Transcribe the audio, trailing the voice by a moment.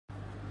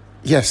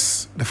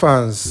Yes, the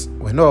fans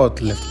were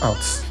not left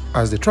out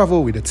as they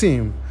traveled with the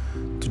team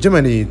to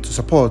Germany to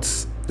support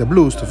the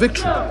Blues to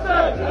victory.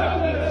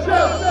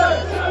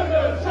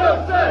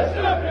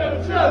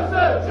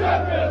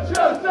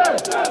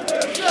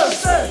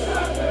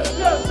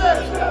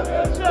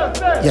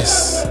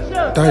 Yes,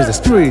 that is the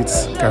spirit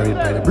carried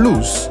by the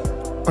Blues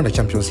on the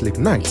Champions League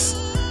nights.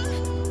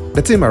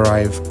 The team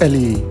arrived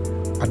early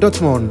at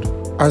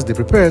Dortmund as they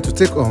prepare to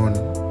take on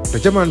the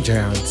German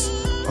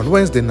Giants on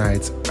Wednesday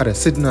night at the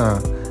Signal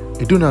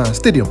Iduna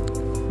Stadium.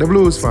 The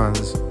Blues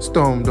fans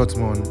stormed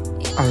Dortmund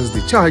as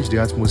they charged the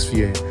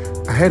atmosphere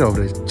ahead of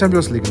the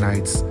Champions League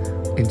nights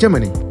in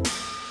Germany.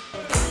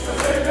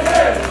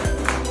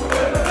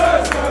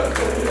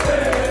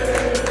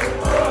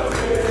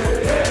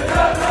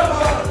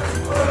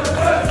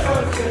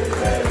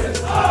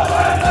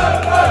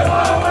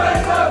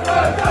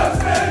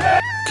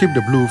 Keep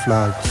the blue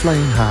flag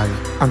flying high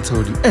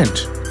until the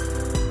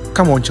end.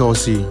 Come on,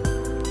 Chelsea.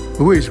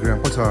 We wish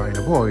Graham Potter and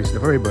the boys the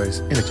very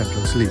best in the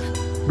Champions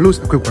League. Blues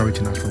equipment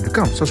reaching us from the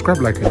camp. Subscribe,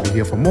 like, and be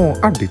here for more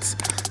updates.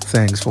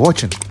 Thanks for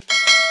watching.